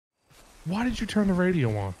Why did you turn the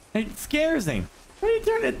radio on? It scares him. Why do you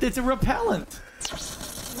turn it? It's a repellent.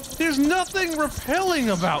 There's nothing repelling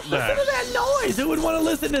about that. Listen to that noise. Who would want to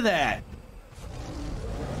listen to that?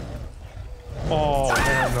 Oh,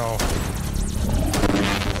 hell no.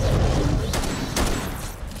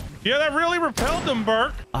 Yeah, that really repelled him,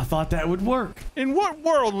 Burke. I thought that would work. In what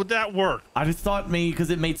world would that work? I just thought maybe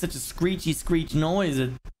because it made such a screechy screech noise,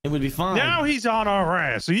 it would be fine. Now he's on our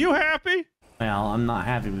ass. Are you happy? Well, I'm not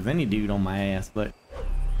happy with any dude on my ass, but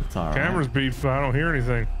it's all right. Camera's beat, so I don't hear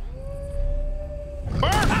anything.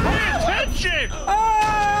 Burke, pay attention!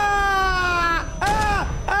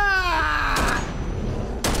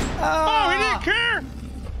 Oh, he didn't care!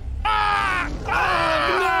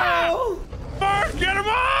 No! Burke, get him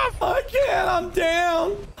off! I can't, I'm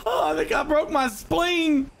down. Oh, I think I broke my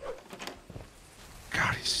spleen.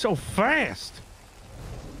 God, he's so fast.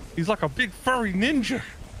 He's like a big furry ninja.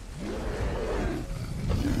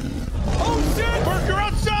 Oh, shit! Burke, you're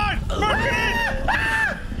outside! Burke, get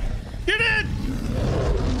in! Get in!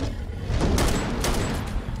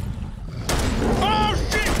 Oh,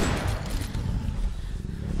 shit!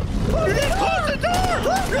 You didn't close the door!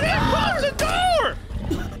 You didn't close the door!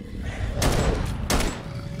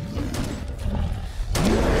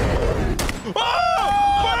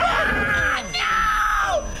 Oh! Burke!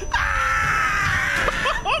 No!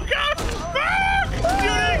 Oh, God! Burke! You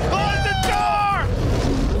didn't close the door!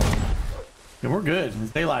 Yeah, we're good.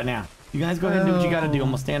 It's daylight now. You guys go ahead and do what you gotta do. I'm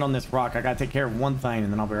gonna stand on this rock. I gotta take care of one thing,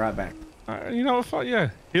 and then I'll be right back. You know, yeah,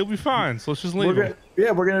 he'll be fine. So let's just leave him.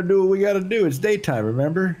 Yeah, we're gonna do what we gotta do. It's daytime,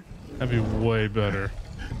 remember? That'd be way better.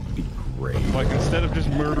 Be great. Like, instead of just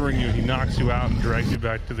murdering you, he knocks you out and drags you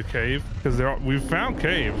back to the cave. Because we've found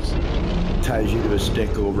caves. Ties you to a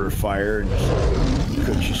stick over a fire and just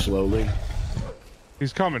cooks you slowly.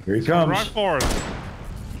 He's coming. Here he comes. Right for us.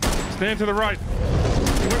 Stand to the right.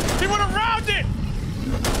 He went around it!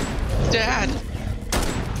 Dad!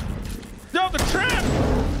 No, the trap!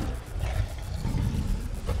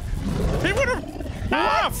 He went around.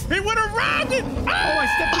 Ah, he went around it! Ah! Oh, I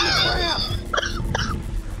stepped in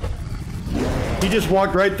the trap! He just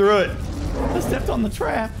walked right through it. I stepped on the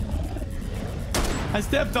trap. I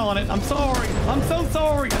stepped on it. I'm sorry. I'm so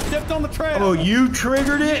sorry. I stepped on the trap. Oh, you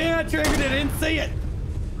triggered it? Yeah, I triggered it. I didn't see it.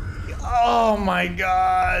 Oh my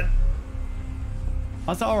God.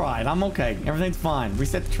 That's all right. I'm okay. Everything's fine.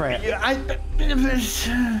 Reset the trap. Yeah,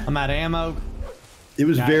 I'm out of ammo. It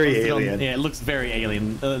was very it alien. Yeah, it looks very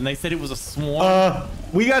alien. And they said it was a swarm.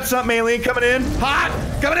 We got something alien coming in. Hot!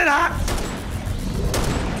 Coming in hot!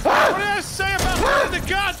 What did I say about putting the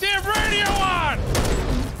goddamn radio on?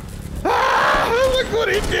 Look what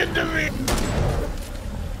he did to me!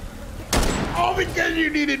 All because you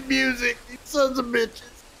needed music, you sons of bitches.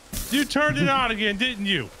 You turned it on again, didn't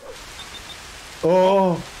you?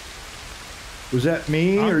 Oh. Was that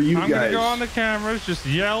me or you I'm guys? gonna go on the cameras, just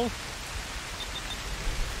yell.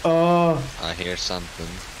 I hear something.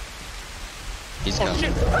 He's coming.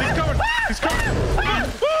 Shit. He's coming! He's coming!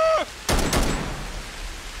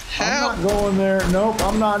 Help! I'm not going there. Nope,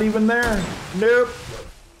 I'm not even there. Nope.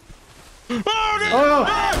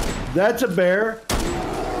 Oh, that's a bear.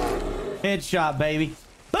 Headshot, baby.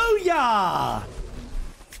 Booyah!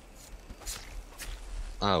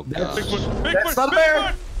 Oh, That's- God. Bigfoot! That's not a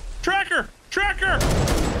bear. Tracker! Tracker!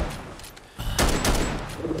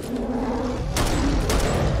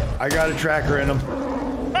 I got a tracker in him.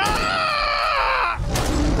 Ah!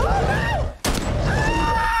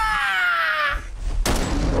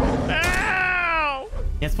 Ow!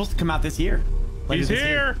 Yeah, it's supposed to come out this year. Later He's this year.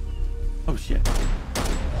 here! Oh, shit.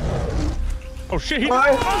 Oh shit! Oh,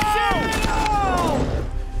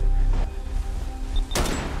 Oh!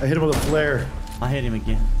 I hit him with a flare. I hit him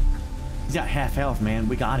again. He's got half health, man.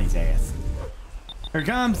 We got his ass. Here it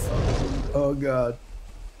comes. Oh God.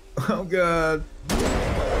 Oh God.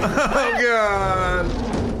 Oh God.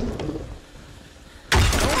 Don't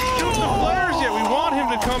shoot the flares yet. We want him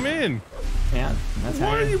to come in. Yeah, that's how.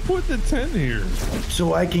 Why do you put the tent here?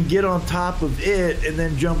 So I can get on top of it and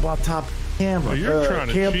then jump on top of the camera. Oh, you're trying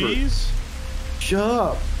to camper. cheese? Shut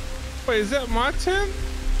up. Wait, is that my tent?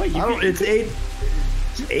 Wait, you I don't. It's eight.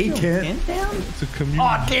 It's a tent. tent down? It's a community.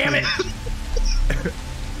 Oh damn it! Put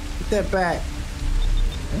that back.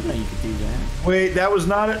 I didn't know you could do that. Wait, that was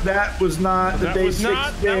not it. That was not the That day was 6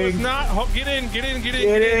 not. thing. That was not. Oh, get in. Get in. Get in.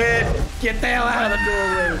 Get in. Get the hell out of the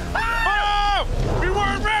doorway. Oh! We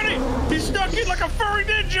weren't ready. He's stuck in like a furry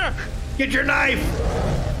ninja. Get your knife.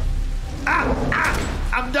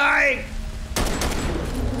 I'm dying.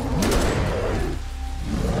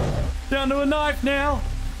 Down to a knife now.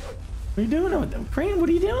 What are you doing? CrReaM, what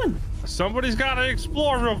are you doing? Somebody's got to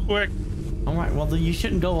explore real quick. All right, well, then you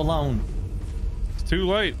shouldn't go alone. It's too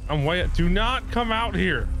late. I'm way. Do not come out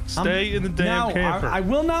here. Stay in the damn camper. I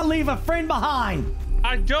will not leave a friend behind.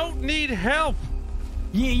 I don't need help.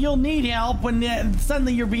 Yeah, you'll need help when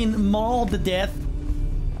suddenly you're being mauled to death.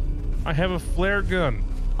 I have a flare gun.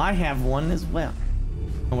 I have one as well.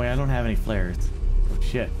 Oh wait, I don't have any flares. Oh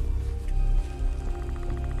shit.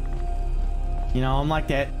 You know, I'm like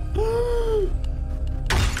that.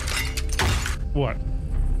 What?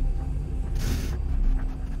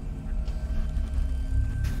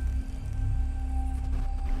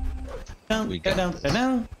 We got this.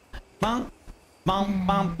 Bum, bum,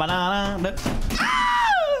 bum, banana. Say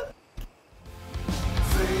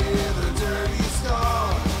the dirty star.